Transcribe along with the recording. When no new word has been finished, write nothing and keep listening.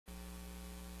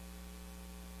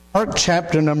Mark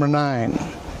chapter number 9.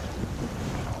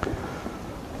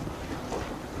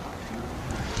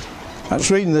 I was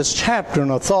reading this chapter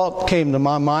and a thought came to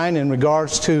my mind in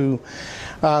regards to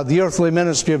the earthly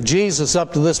ministry of Jesus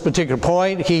up to this particular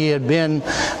point. He had been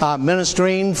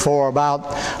ministering for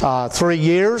about 3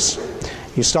 years.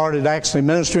 He started actually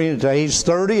ministering at age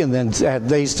 30, and then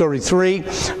at age 33,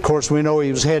 of course, we know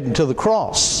he was heading to the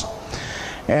cross.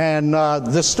 And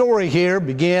the story here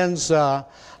begins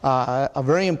a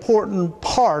very important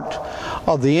part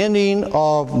of the ending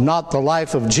of not the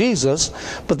life of Jesus,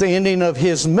 but the ending of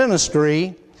his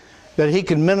ministry, that he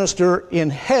can minister in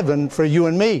heaven for you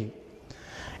and me.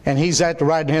 And he's at the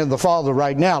right hand of the Father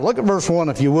right now. Look at verse 1,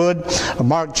 if you would, of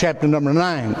Mark chapter number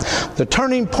 9. The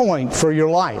turning point for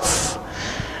your life.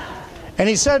 And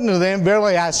he said unto them,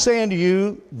 Verily I say unto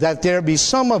you, that there be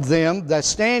some of them that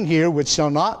stand here which shall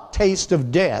not taste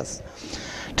of death,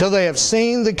 till they have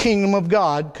seen the kingdom of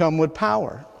God come with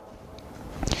power.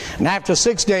 And after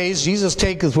 6 days, Jesus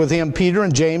taketh with him Peter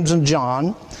and James and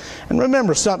John. And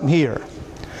remember something here.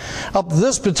 Up to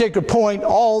this particular point,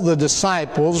 all the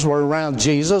disciples were around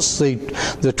Jesus,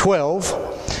 the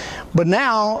 12. But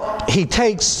now he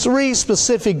takes 3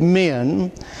 specific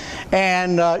men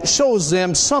and shows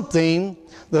them something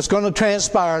that's going to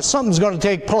transpire, something's going to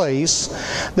take place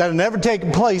that had never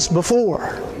taken place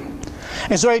before.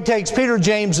 And so he takes Peter,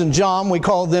 James, and John. We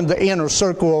call them the inner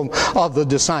circle of the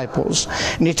disciples.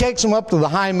 And he takes them up to the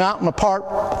high mountain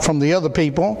apart from the other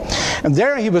people. And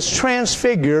there he was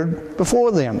transfigured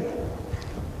before them.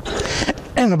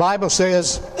 And the Bible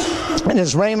says, and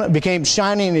his raiment became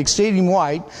shining and exceeding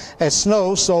white as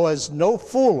snow, so as no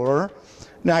fuller.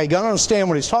 Now, you got to understand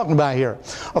what he's talking about here.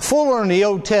 A fuller in the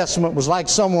Old Testament was like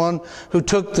someone who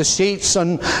took the sheets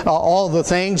and all the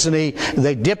things, and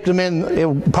they dipped them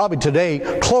in, probably today,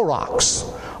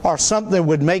 Clorox or something that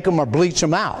would make them or bleach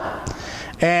them out.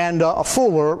 And a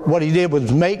fuller, what he did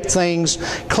was make things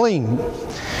clean,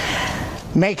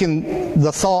 making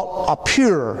the thought a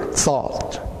pure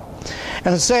thought.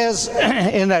 And it says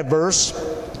in that verse,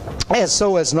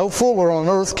 as no fuller on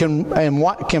earth can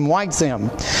wipe them.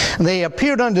 And they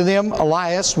appeared unto them,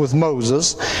 Elias with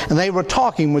Moses, and they were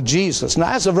talking with Jesus.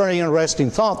 Now that's a very interesting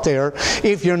thought there.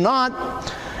 If you're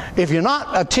not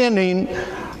attending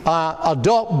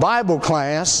adult Bible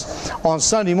class on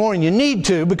Sunday morning, you need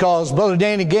to, because Brother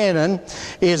Danny Gannon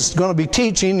is going to be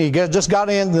teaching. He just got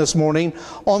in this morning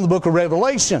on the book of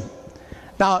Revelation.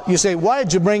 Now, you say, why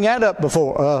did you bring that up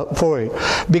for you?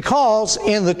 Because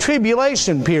in the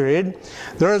tribulation period,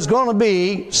 there is going to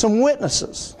be some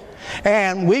witnesses.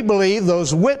 And we believe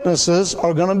those witnesses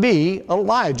are going to be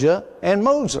Elijah and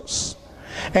Moses.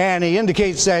 And he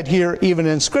indicates that here even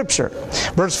in Scripture.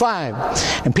 Verse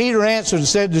 5, And Peter answered and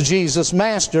said to Jesus,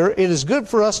 Master, it is good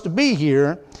for us to be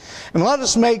here. And let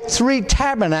us make 3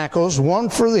 tabernacles, one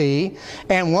for thee,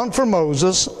 and one for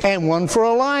Moses, and one for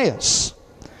Elias.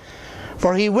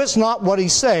 For he wist not what he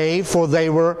say, for they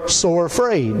were sore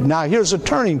afraid. Now here's a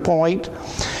turning point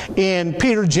in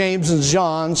Peter, James, and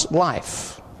John's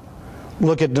life.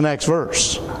 Look at the next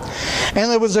verse.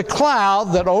 And there was a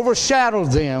cloud that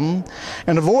overshadowed them,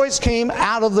 and a voice came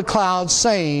out of the cloud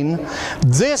saying,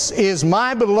 This is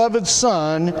my beloved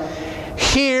Son,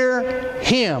 hear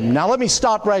him. Now let me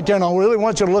stop right there, and I really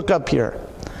want you to look up here.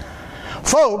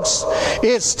 Folks,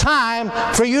 it's time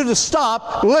for you to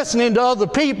stop listening to other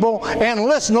people and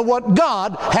listen to what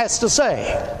God has to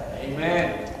say.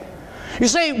 Amen. You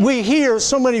see, we hear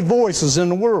so many voices in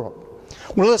the world.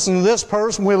 We listen to this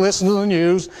person, we listen to the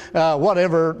news,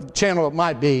 whatever channel it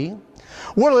might be.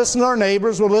 We'll listen to our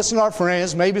neighbors, we'll listen to our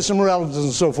friends, maybe some relatives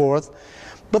and so forth.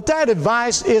 But that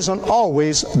advice isn't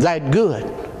always that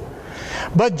good.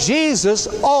 But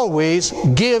Jesus always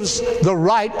gives the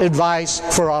right advice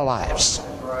for our lives.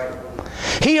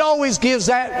 He always gives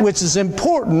that which is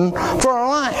important for our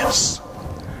lives.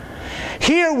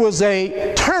 Here was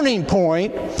a turning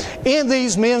point in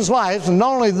these men's lives, and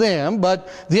not only them, but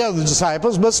the other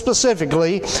disciples, but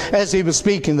specifically as he was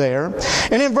speaking there.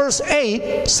 And in verse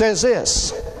 8 says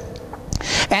this,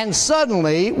 And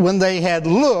suddenly, when they had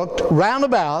looked round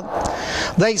about,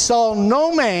 they saw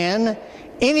no man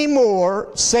any more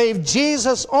save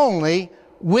Jesus only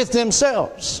with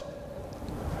themselves.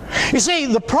 You see,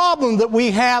 the problem that we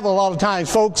have a lot of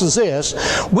times, folks, is this.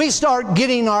 We start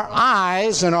getting our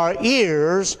eyes and our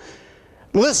ears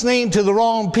listening to the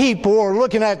wrong people or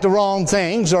looking at the wrong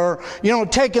things or,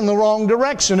 taking the wrong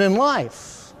direction in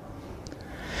life.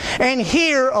 And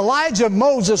here, Elijah and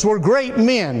Moses were great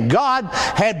men. God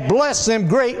had blessed them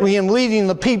greatly in leading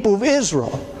the people of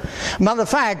Israel. Matter of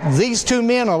fact, these 2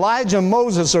 men, Elijah and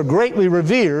Moses, are greatly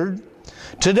revered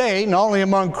today, not only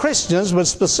among Christians, but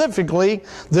specifically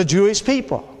the Jewish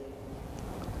people.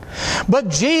 But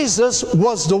Jesus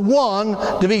was the one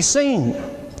to be seen.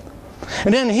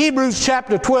 And in Hebrews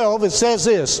chapter 12, it says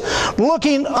this,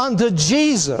 looking unto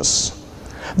Jesus,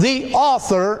 the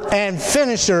author and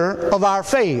finisher of our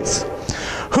faith,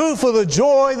 who for the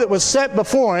joy that was set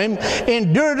before him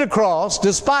endured the cross,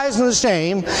 despising the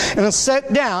shame, and is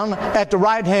set down at the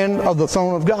right hand of the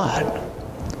throne of God.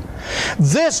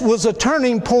 This was a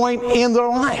turning point in their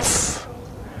life.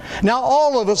 Now,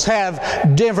 all of us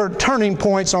have different turning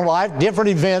points in our life, different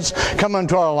events come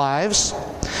into our lives.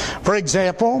 For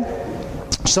example,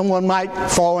 someone might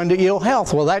fall into ill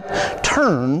health. Well, that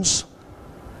turns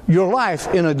your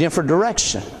life in a different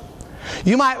direction.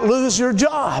 You might lose your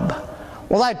job.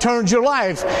 Well, that turns your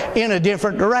life in a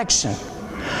different direction.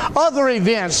 Other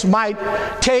events might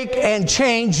take and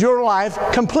change your life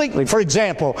completely. For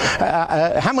example,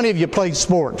 how many of you played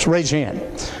sports? Raise your hand.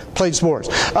 Played sports.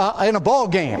 In a ball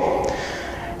game.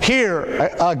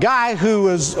 Here, a guy who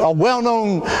is a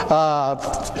well-known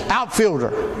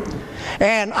outfielder.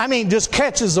 And, just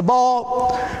catches the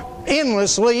ball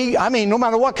endlessly. No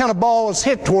matter what kind of ball is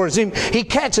hit towards him, he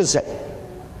catches it.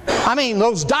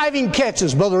 Those diving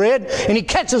catches, Brother Ed, and he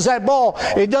catches that ball.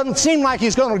 It doesn't seem like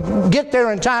he's going to get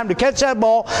there in time to catch that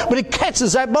ball, but he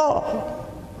catches that ball.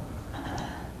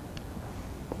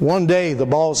 One day, the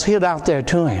ball's hit out there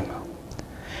to him.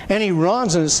 And he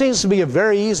runs, and it seems to be a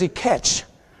very easy catch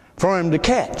for him to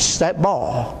catch that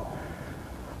ball.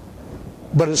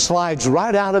 But it slides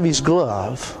right out of his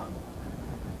glove.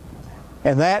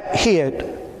 And that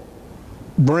hit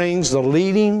brings the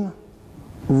leading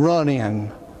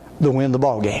run-in to win the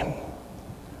ball game.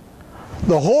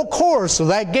 The whole course of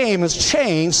that game has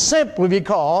changed simply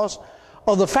because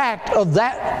of the fact of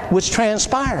that which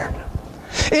transpired.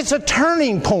 It's a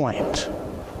turning point.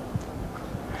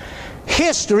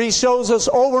 History shows us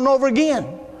over and over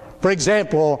again. For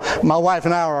example, my wife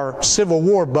and I are Civil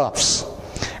War buffs.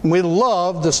 And we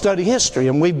love to study history,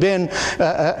 and we've been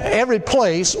every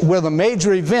place where the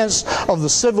major events of the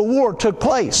Civil War took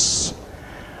place.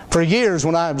 For years,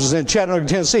 when I was in Chattanooga,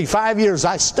 Tennessee, 5 years,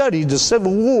 I studied the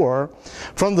Civil War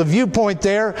from the viewpoint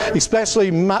there, especially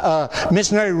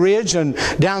Missionary Ridge and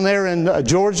down there in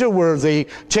Georgia where the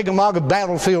Chickamauga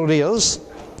battlefield is.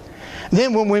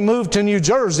 Then when we moved to New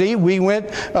Jersey, we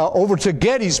went over to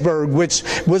Gettysburg, which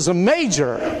was a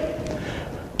major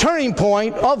turning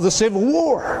point of the Civil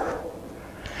War.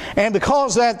 And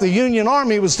because that the Union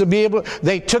Army was to be able,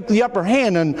 they took the upper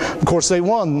hand, and of course they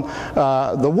won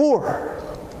the war.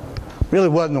 Really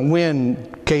wasn't a win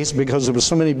case because there were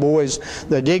so many boys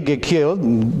that did get killed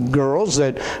and girls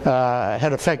that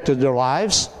had affected their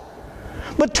lives.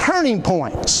 But turning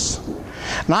points.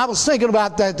 And I was thinking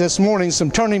about that this morning, some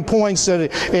turning points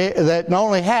that not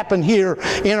only happened here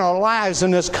in our lives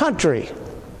in this country,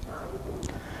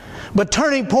 but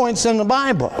turning points in the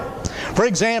Bible. For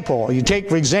example, you take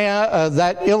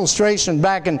that illustration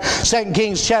back in 2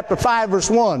 Kings chapter 5 verse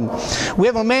 1. We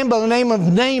have a man by the name of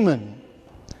Naaman.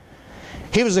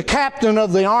 He was the captain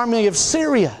of the army of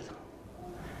Syria.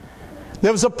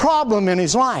 There was a problem in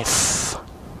his life.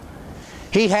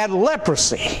 He had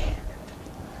leprosy.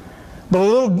 But a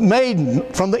little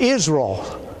maiden from the Israel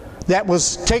that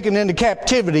was taken into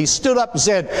captivity stood up and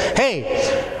said, "Hey,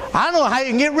 I know how you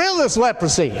can get rid of this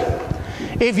leprosy.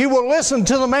 If you will listen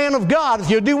to the man of God, if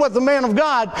you do what the man of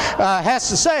God has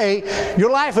to say,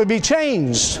 your life would be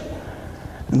changed."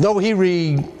 And though he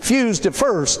refused at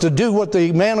first to do what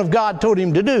the man of God told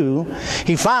him to do,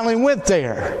 he finally went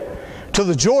there to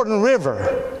the Jordan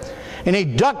River. And he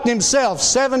ducked himself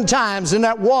 7 times in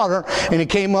that water, and he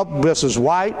came up just as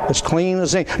white, as clean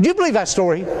as anything. Do you believe that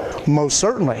story? Most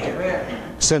certainly.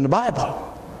 It's in the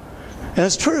Bible. And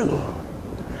it's true.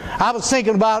 I was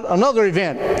thinking about another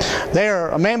event. There,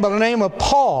 a man by the name of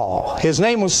Paul. His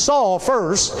name was Saul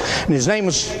first, and his name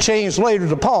was changed later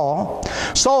to Paul.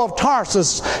 Saul of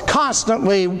Tarsus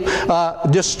constantly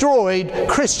destroyed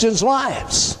Christians'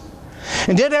 lives.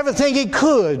 And did everything he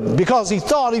could because he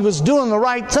thought he was doing the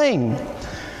right thing.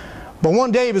 But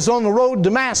one day he was on the road to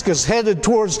Damascus, headed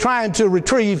towards trying to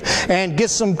retrieve and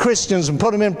get some Christians and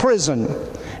put them in prison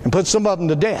and put some of them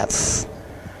to death.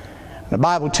 The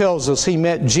Bible tells us he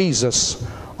met Jesus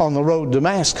on the road to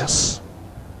Damascus.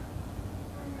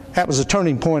 That was a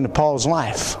turning point in Paul's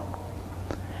life.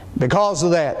 Because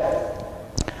of that,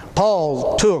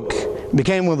 Paul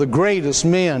became one of the greatest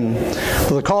men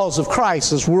for the cause of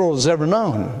Christ this world has ever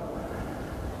known.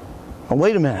 Well,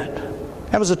 wait a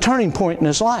minute. That was a turning point in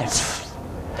his life.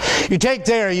 You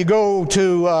go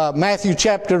to Matthew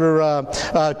chapter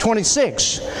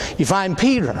 26. You find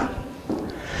Peter.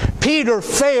 Peter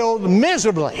failed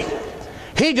miserably.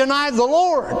 He denied the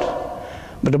Lord.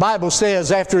 But the Bible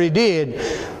says after he did,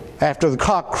 after the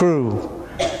cock crew,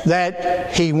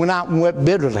 that he went out and wept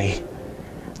bitterly.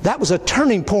 That was a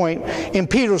turning point in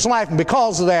Peter's life, and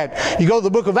because of that, you go to the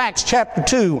book of Acts chapter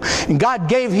 2, and God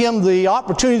gave him the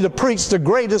opportunity to preach the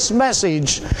greatest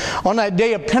message on that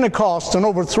day of Pentecost, and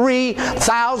over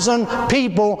 3,000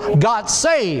 people got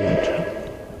saved.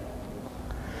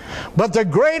 But the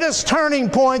greatest turning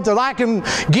point that I can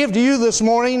give to you this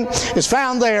morning is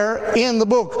found there in the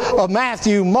book of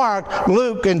Matthew, Mark,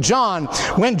 Luke, and John,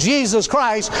 when Jesus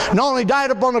Christ not only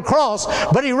died upon the cross,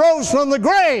 but He rose from the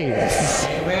grave.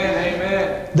 Amen,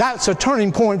 amen. That's a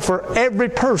turning point for every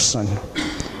person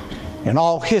in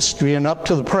all history and up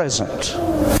to the present.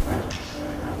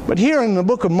 But here in the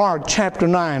book of Mark, chapter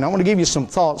 9, I want to give you some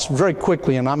thoughts very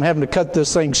quickly, and I'm having to cut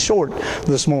this thing short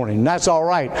this morning. That's all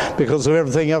right, because of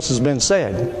everything else has been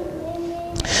said.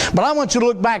 But I want you to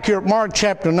look back here at Mark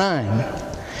chapter 9,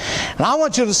 and I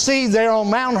want you to see there on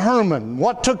Mount Hermon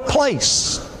what took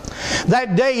place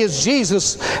that day as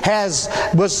Jesus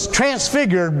was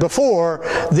transfigured before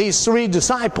these 3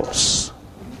 disciples.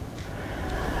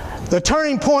 The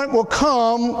turning point will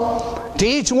come to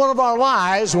each one of our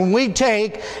lives when we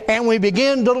take and we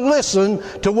begin to listen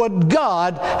to what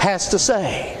God has to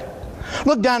say.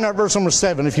 Look down at verse number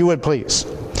 7, if you would, please.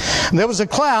 And there was a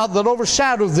cloud that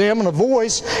overshadowed them, and a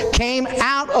voice came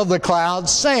out of the cloud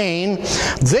saying,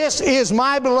 "This is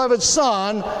my beloved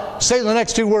Son." Say the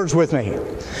next 2 words with me.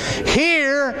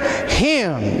 "Hear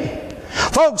Him."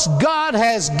 Folks, God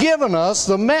has given us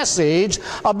the message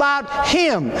about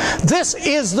Him. This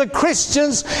is the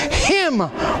Christian's hymn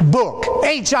book,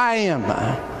 H-I-M.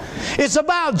 It's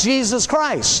about Jesus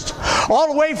Christ. All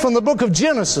the way from the book of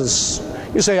Genesis.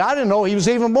 You say, I didn't know He was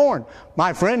even born.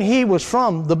 My friend, He was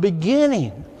from the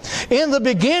beginning. In the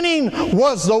beginning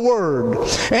was the Word,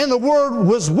 and the Word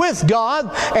was with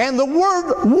God, and the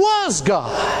Word was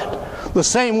God. The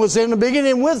same was in the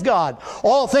beginning with God.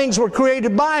 All things were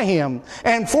created by Him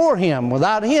and for Him.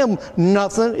 Without Him,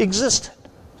 nothing existed.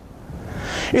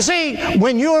 You see,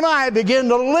 when you and I begin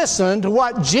to listen to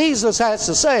what Jesus has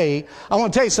to say, I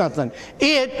want to tell you something.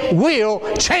 It will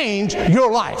change your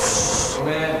life.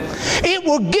 Amen. It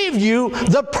will give you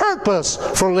the purpose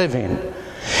for living.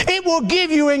 It will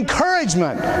give you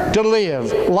encouragement to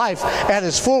live life at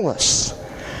its fullest.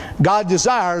 God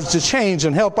desires to change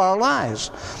and help our lives.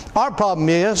 Our problem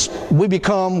is we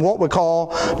become what we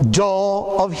call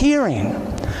dull of hearing.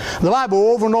 The Bible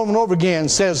over and over and over again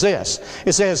says this.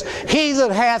 It says, "He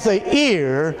that hath an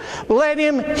ear, let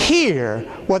him hear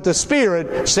what the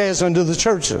Spirit says unto the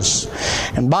churches."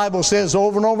 And the Bible says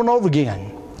over and over and over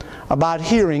again about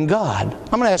hearing God.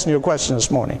 I'm going to ask you a question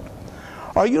this morning.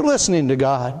 Are you listening to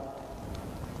God?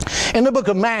 In the book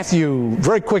of Matthew,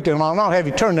 very quickly, and I'll not have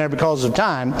you turn there because of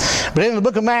time, but in the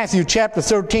book of Matthew, chapter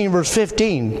 13, verse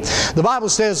 15, the Bible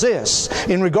says this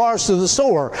in regards to the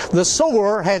sower. The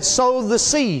sower had sowed the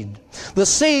seed. The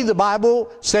seed, the Bible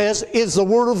says, is the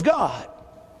Word of God.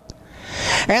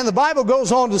 And the Bible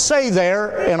goes on to say there,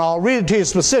 and I'll read it to you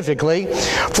specifically,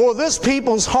 "For this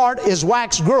people's heart is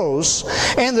waxed gross,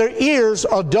 and their ears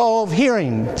are dull of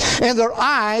hearing, and their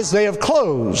eyes they have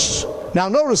closed." Now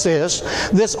notice this.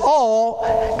 This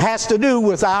all has to do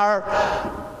with our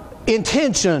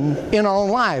intention in our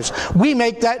own lives. We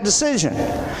make that decision.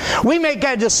 We make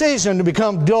that decision to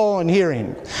become dull in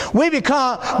hearing. We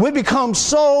become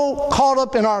so caught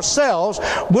up in ourselves,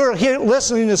 we're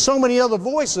listening to so many other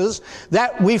voices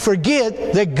that we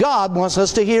forget that God wants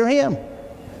us to hear Him.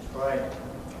 Right.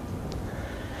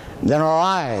 Then our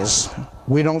eyes,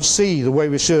 we don't see the way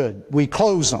we should. We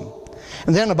close them.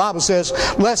 And then the Bible says,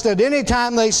 "Lest at any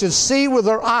time they should see with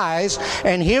their eyes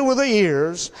and hear with their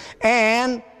ears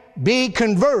and be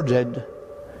converted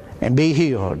and be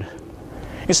healed."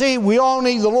 You see, we all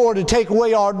need the Lord to take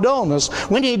away our dullness.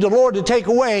 We need the Lord to take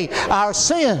away our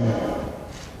sin.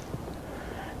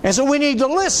 And so we need to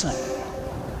listen.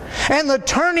 And the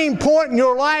turning point in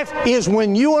your life is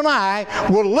when you and I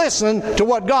will listen to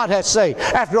what God has to say.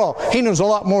 After all, He knows a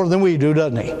lot more than we do,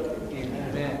 doesn't He?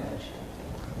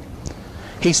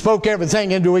 He spoke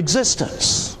everything into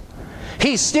existence.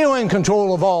 He's still in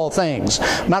control of all things.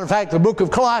 Matter of fact, the book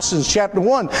of Colossians chapter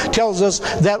 1 tells us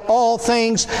that all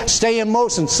things stay in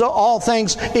motion. So all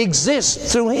things exist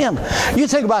through Him. You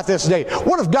think about this today.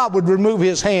 What if God would remove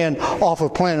His hand off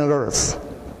of planet Earth?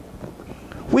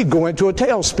 We'd go into a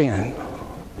tailspin.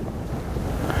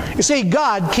 You see,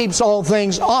 God keeps all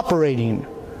things operating.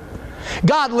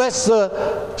 God lets the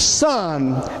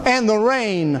sun and the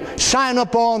rain shine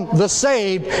upon the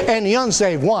saved and the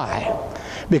unsaved. Why?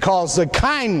 because the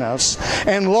kindness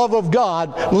and love of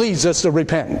God leads us to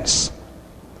repentance.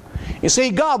 You see,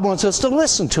 God wants us to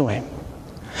listen to Him.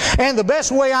 And the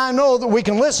best way I know that we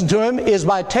can listen to Him is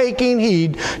by taking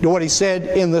heed to what He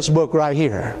said in this book right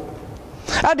here.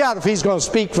 I doubt if He's going to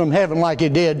speak from heaven like He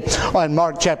did in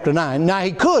Mark chapter 9. Now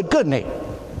He could, couldn't He?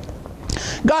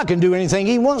 God can do anything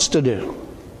He wants to do.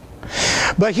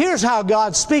 But here's how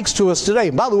God speaks to us today.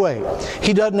 By the way,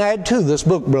 He doesn't add to this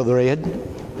book, Brother Ed.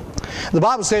 The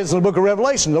Bible says in the book of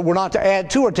Revelation that we're not to add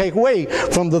to or take away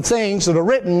from the things that are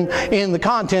written in the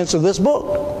contents of this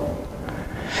book.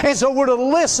 And so we're to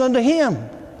listen to Him.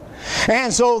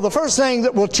 And so the first thing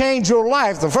that will change your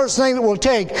life, the first thing that will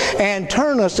take and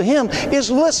turn us to Him is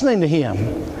listening to Him.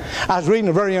 I was reading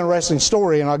a very interesting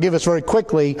story, and I'll give it very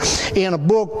quickly, in a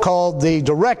book called The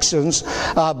Directions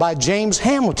by James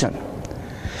Hamilton.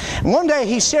 And one day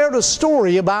he shared a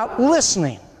story about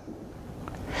listening.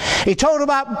 He told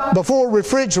about before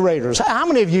refrigerators. How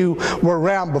many of you were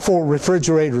around before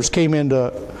refrigerators came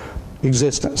into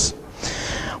existence?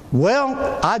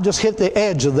 Well, I just hit the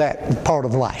edge of that part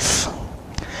of life.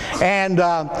 And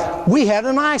we had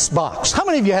an ice box. How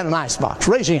many of you had an ice box?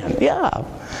 Raise your hand. Yeah.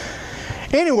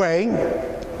 Anyway,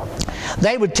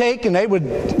 they would take and they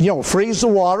would, freeze the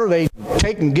water. They'd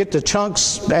take and get the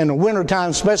chunks in the wintertime,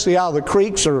 especially out of the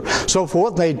creeks or so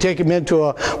forth. They'd take them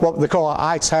into what they call an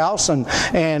ice house.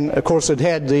 And of course, it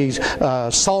had these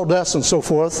sawdust and so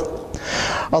forth.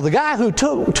 The guy who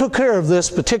took care of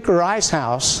this particular ice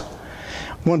house,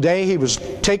 one day he was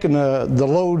taking the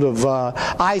load of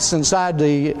ice inside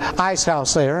the ice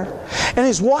house there, and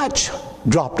his watch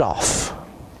dropped off.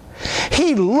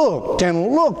 He looked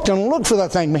and looked and looked for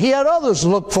that thing. He had others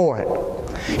look for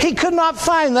it. He could not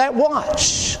find that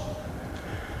watch.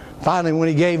 Finally, when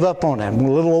he gave up on him,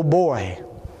 the little old boy,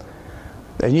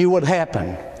 they knew what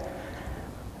happened.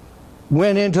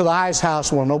 Went into the ice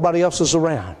house where nobody else was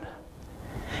around.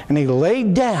 And he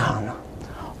laid down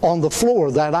on the floor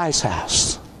of that ice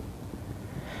house.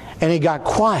 And he got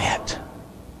quiet.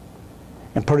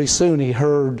 And pretty soon he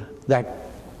heard that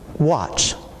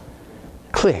watch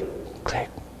click, click,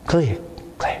 click,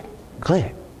 click,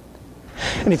 click.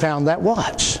 And he found that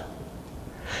watch.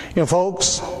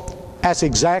 Folks, that's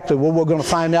exactly what we're going to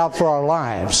find out for our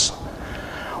lives.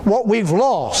 What we've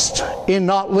lost in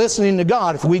not listening to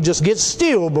God, if we just get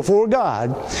still before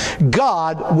God,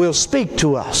 God will speak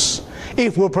to us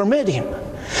if we'll permit Him.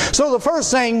 So the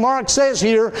first thing Mark says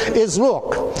here is,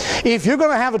 look, if you're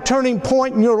going to have a turning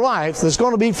point in your life that's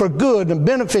going to be for good and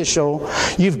beneficial,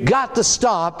 you've got to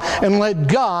stop and let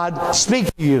God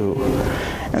speak to you.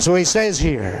 And so He says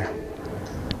here,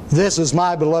 this is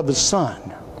my beloved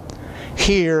Son.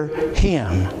 Hear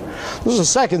Him. This is the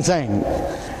second thing.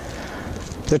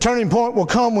 The turning point will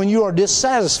come when you are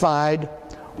dissatisfied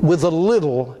with the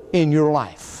little in your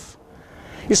life.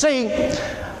 You see,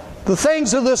 the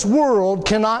things of this world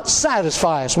cannot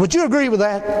satisfy us. Would you agree with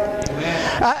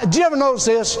that? Do you ever notice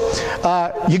this?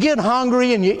 You get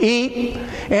hungry and you eat,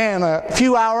 and a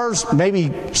few hours,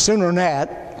 maybe sooner than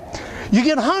that, you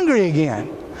get hungry again.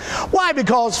 Why?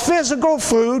 Because physical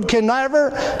food can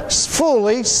never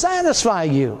fully satisfy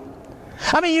you.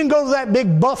 I mean, you can go to that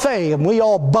big buffet, and we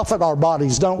all buffet our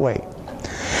bodies, don't we?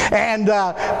 And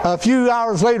a few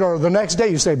hours later or the next day,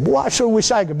 you say, boy, I sure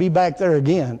wish I could be back there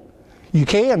again. You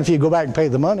can if you go back and pay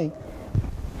the money.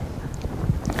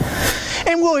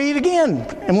 And we'll eat again,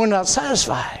 and we're not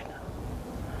satisfied.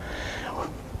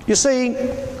 You see,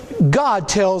 God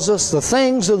tells us the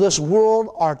things of this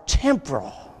world are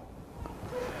temporal,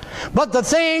 but the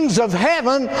things of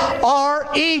heaven are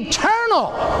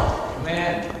eternal.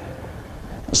 Amen.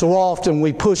 So often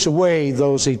we push away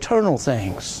those eternal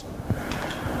things.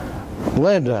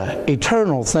 Linda,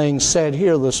 eternal things said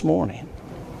here this morning.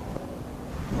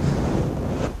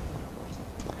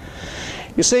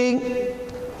 You see,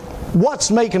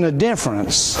 what's making a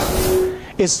difference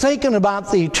is thinking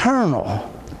about the eternal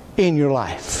in your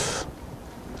life.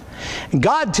 And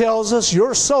God tells us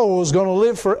your soul is going to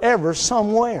live forever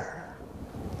somewhere,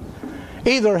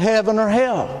 either heaven or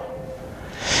hell.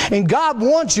 And God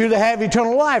wants you to have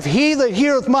eternal life. He that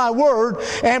heareth my word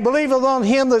and believeth on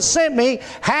Him that sent me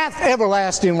hath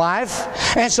everlasting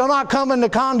life, and shall not come into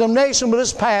condemnation, but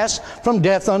is passed from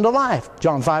death unto life.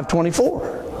 John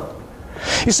 5:24.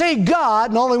 You see,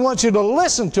 God not only wants you to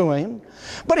listen to Him,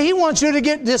 but He wants you to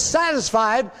get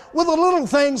dissatisfied with the little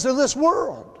things of this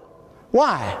world.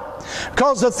 Why?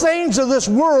 Because the things of this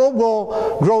world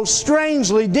will grow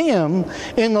strangely dim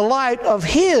in the light of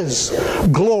His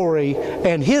glory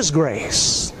and His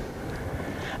grace.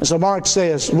 And so Mark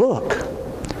says, look,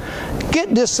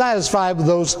 get dissatisfied with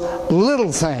those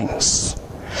little things.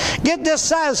 Get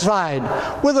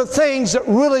dissatisfied with the things that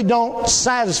really don't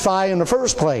satisfy in the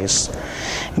first place.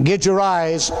 And get your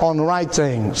eyes on the right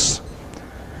things.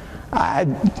 I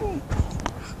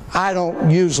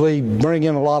don't usually bring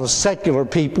in a lot of secular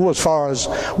people as far as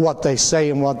what they say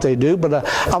and what they do, but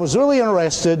I was really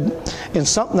interested in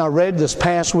something I read this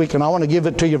past week, and I want to give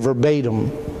it to you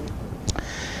verbatim.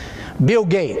 Bill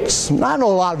Gates. I know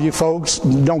a lot of you folks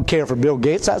don't care for Bill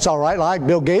Gates. That's all right. I like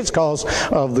Bill Gates because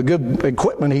of the good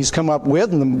equipment he's come up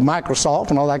with and the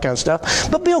Microsoft and all that kind of stuff.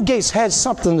 But Bill Gates had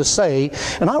something to say,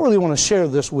 and I really want to share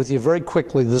this with you very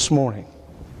quickly this morning.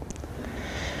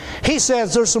 He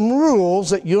says there's some rules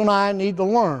that you and I need to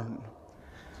learn.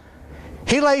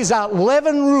 He lays out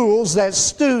 11 rules that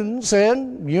students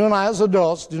and you and I as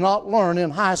adults do not learn in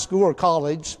high school or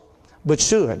college, but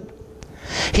should.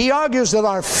 He argues that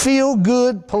our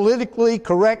feel-good, politically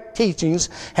correct teachings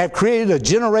have created a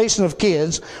generation of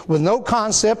kids with no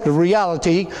concept of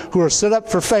reality who are set up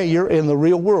for failure in the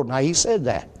real world. Now, he said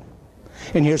that.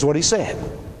 And here's what he said.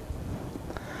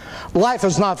 Life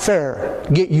is not fair.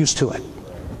 Get used to it.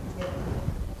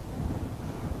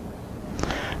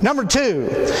 Number 2,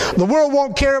 the world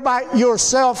won't care about your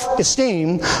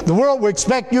self-esteem. The world will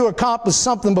expect you to accomplish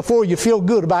something before you feel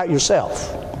good about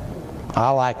yourself.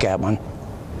 I like that one.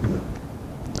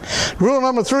 Rule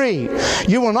number 3,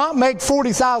 you will not make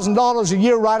 $40,000 a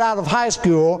year right out of high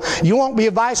school. You won't be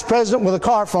a vice president with a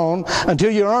car phone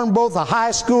until you earn both a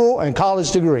high school and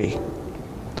college degree.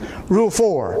 Rule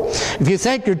 4, if you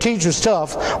think your teacher's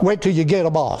tough, wait till you get a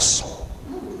boss.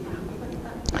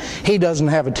 He doesn't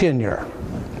have a tenure.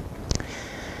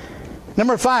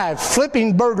 Number 5,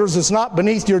 flipping burgers is not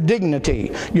beneath your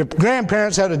dignity. Your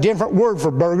grandparents had a different word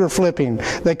for burger flipping.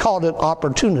 They called it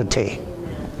opportunity.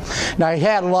 Now, he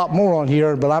had a lot more on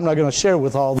here, but I'm not going to share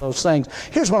with all those things.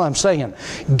 Here's what I'm saying.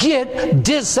 Get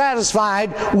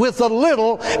dissatisfied with the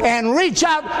little and reach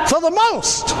out for the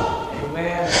most.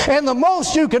 Amen. And the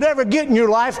most you could ever get in your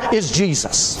life is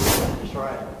Jesus. That's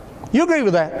right. You agree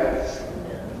with that?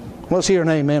 Let's hear an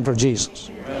amen for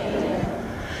Jesus.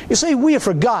 You see, we have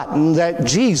forgotten that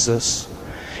Jesus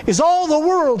is all the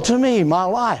world to me, my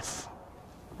life,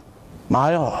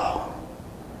 my all.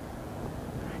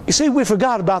 You see, we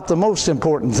forgot about the most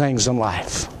important things in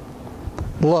life.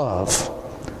 Love,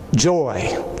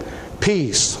 joy,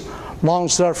 peace,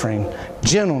 long-suffering,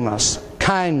 gentleness,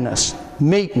 kindness,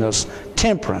 meekness,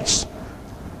 temperance.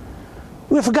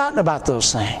 We've forgotten about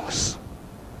those things.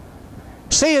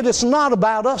 See, it's not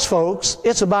about us, folks.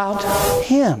 It's about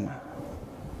Him.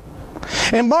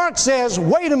 And Mark says,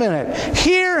 wait a minute,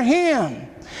 hear Him.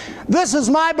 This is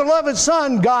my beloved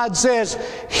Son, God says,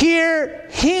 hear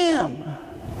Him.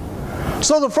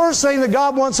 So the first thing that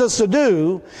God wants us to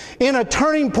do in a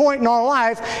turning point in our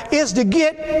life is to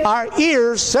get our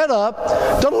ears set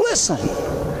up to listen.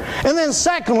 And then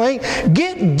secondly,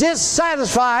 get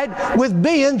dissatisfied with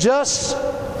being just,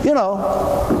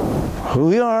 who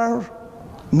we are.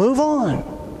 Move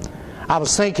on. I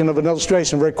was thinking of an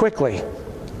illustration very quickly.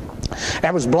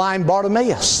 That was blind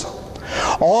Bartimaeus.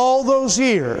 All those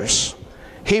years,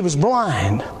 he was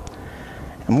blind.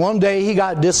 And one day he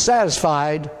got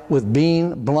dissatisfied with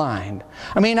being blind.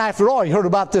 I mean, after all, you heard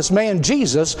about this man,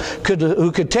 Jesus,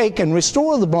 who could take and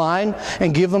restore the blind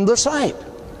and give them their sight.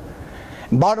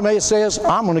 And Bartimaeus says,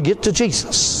 I'm going to get to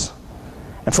Jesus.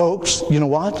 And folks, you know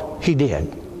what? He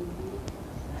did.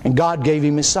 And God gave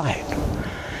him his sight.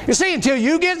 You see, until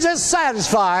you get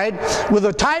dissatisfied with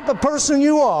the type of person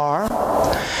you are,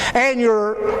 and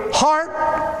your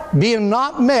heart being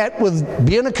not met with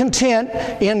being a content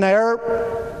in there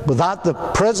without the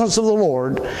presence of the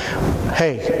Lord,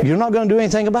 hey, you're not going to do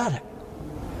anything about it.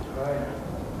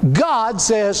 God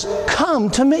says,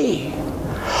 come to me.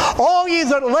 All ye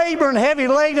that labor and heavy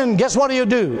laden, guess what He'll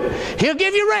do? He'll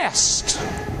give you rest.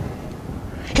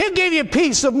 He'll give you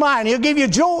peace of mind. He'll give you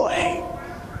joy.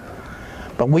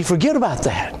 But we forget about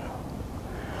that.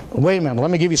 Wait a minute, let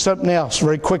me give you something else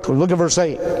very quickly. Look at verse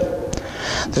 8.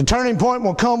 The turning point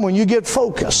will come when you get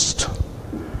focused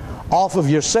off of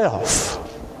yourself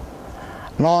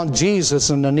and on Jesus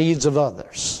and the needs of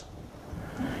others.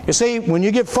 You see, when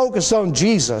you get focused on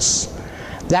Jesus,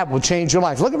 that will change your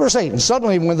life. Look at verse 8. And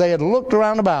suddenly when they had looked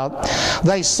around about,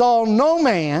 they saw no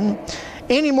man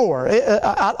anymore.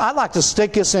 I'd like to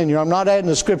stick this in here. I'm not adding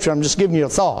the scripture. I'm just giving you a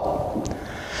thought.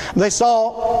 They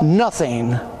saw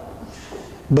nothing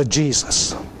but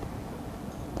Jesus.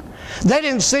 They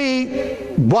didn't see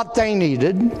what they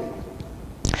needed.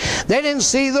 They didn't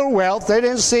see their wealth. They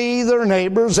didn't see their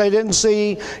neighbors. They didn't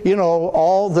see,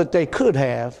 all that they could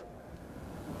have.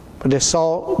 But they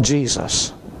saw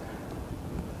Jesus.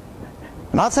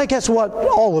 And I think that's what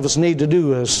all of us need to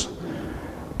do, is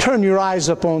turn your eyes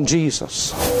up on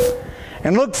Jesus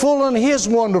and look full in His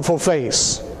wonderful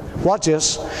face. Watch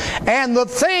this. And the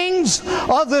things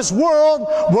of this world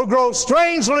will grow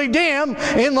strangely dim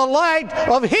in the light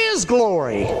of His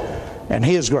glory and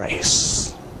His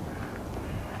grace.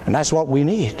 And that's what we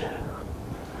need.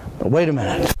 But wait a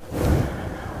minute.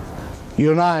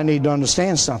 You and I need to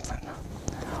understand something.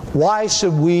 Why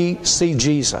should we see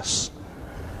Jesus?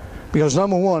 Because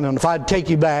number one, and if I'd take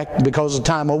you back, because of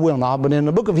time I will not, but in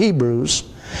the book of Hebrews,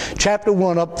 chapter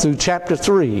 1 up through chapter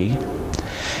 3,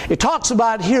 it talks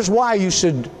about here's why you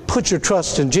should put your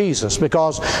trust in Jesus.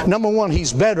 Because number one,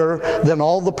 He's better than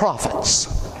all the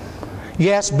prophets.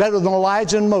 Yes, better than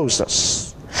Elijah and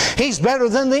Moses. He's better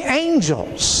than the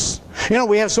angels. You know,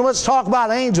 we have so much talk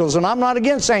about angels, and I'm not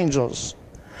against angels.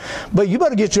 But you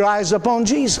better get your eyes up on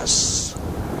Jesus.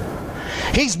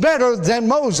 He's better than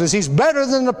Moses. He's better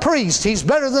than the priest. He's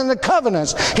better than the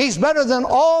covenants. He's better than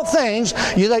all things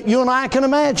that you and I can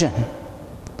imagine.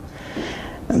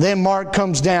 And then Mark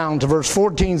comes down to verse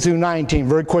 14 through 19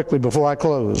 very quickly before I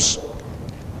close.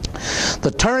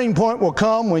 The turning point will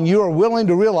come when you are willing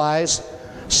to realize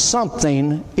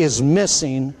something is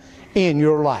missing in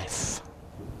your life.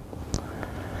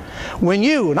 When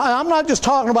you, and I'm not just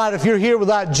talking about if you're here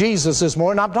without Jesus this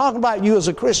morning, I'm talking about you as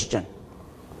a Christian.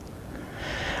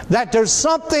 That there's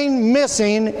something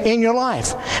missing in your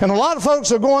life. And a lot of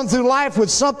folks are going through life with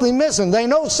something missing. They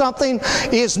know something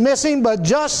is missing, but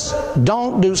just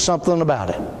don't do something about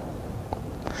it.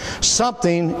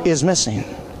 Something is missing.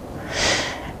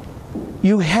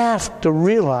 You have to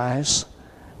realize,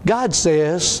 God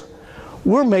says,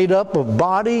 we're made up of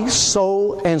body,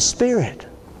 soul, and spirit.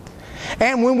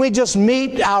 And when we just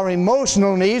meet our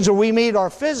emotional needs or we meet our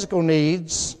physical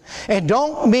needs and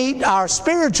don't meet our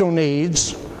spiritual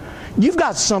needs, you've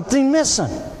got something missing.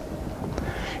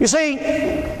 You see,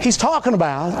 He's talking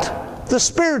about the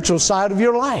spiritual side of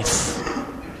your life.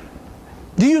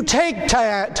 Do you take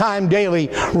time daily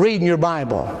reading your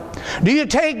Bible? Do you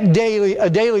take a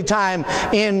daily time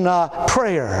in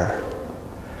prayer?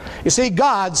 You see,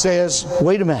 God says,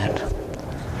 wait a minute.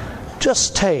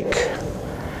 Just take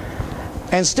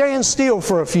and stand still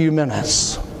for a few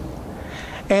minutes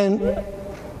and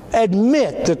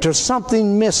admit that there's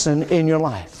something missing in your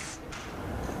life.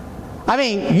 I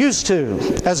mean, used to,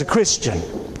 as a Christian,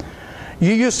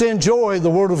 you used to enjoy the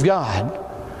Word of God,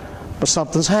 but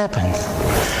something's happened.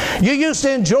 You used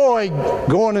to enjoy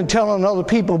going and telling other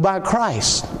people about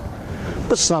Christ,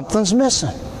 but something's missing.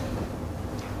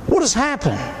 What has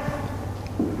happened?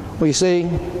 Well, you see,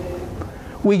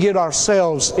 we get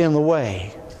ourselves in the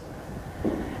way.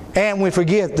 And we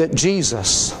forget that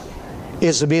Jesus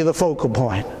is to be the focal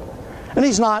point. And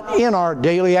He's not in our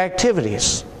daily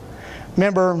activities.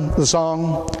 Remember the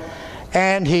song,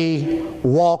 and He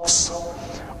walks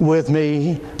with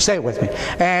me. Say it with me.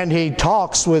 And He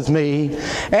talks with me.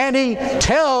 And He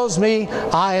tells me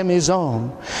I am His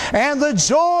own. And the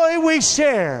joy we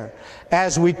share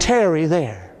as we tarry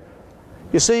there.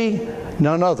 You see,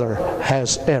 none other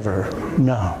has ever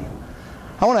known.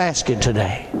 I want to ask you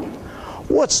today,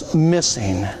 what's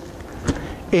missing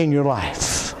in your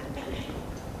life?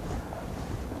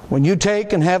 When you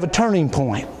take and have a turning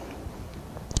point,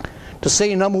 to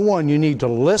see, number one, you need to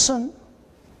listen.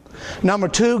 Number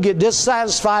two, get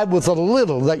dissatisfied with the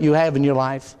little that you have in your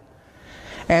life.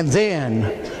 And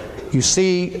then you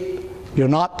see you're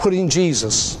not putting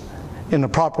Jesus in the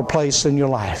proper place in your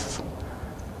life.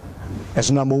 As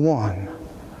number one,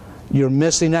 you're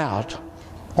missing out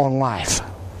on life.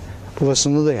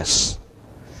 Listen to this.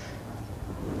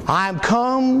 I'm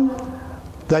come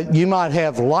that you might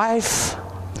have life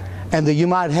and that you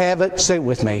might have it, say it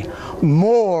with me,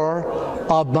 more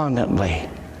abundantly.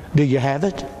 Do you have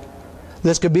it?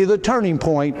 This could be the turning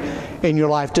point in your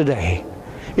life today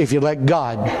if you let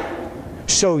God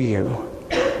show you.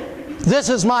 This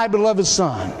is my beloved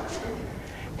Son.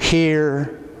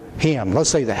 Hear Him. Let's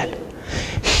say that.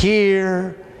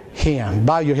 Hear Him.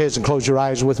 Bow your heads and close your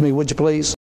eyes with me, would you please?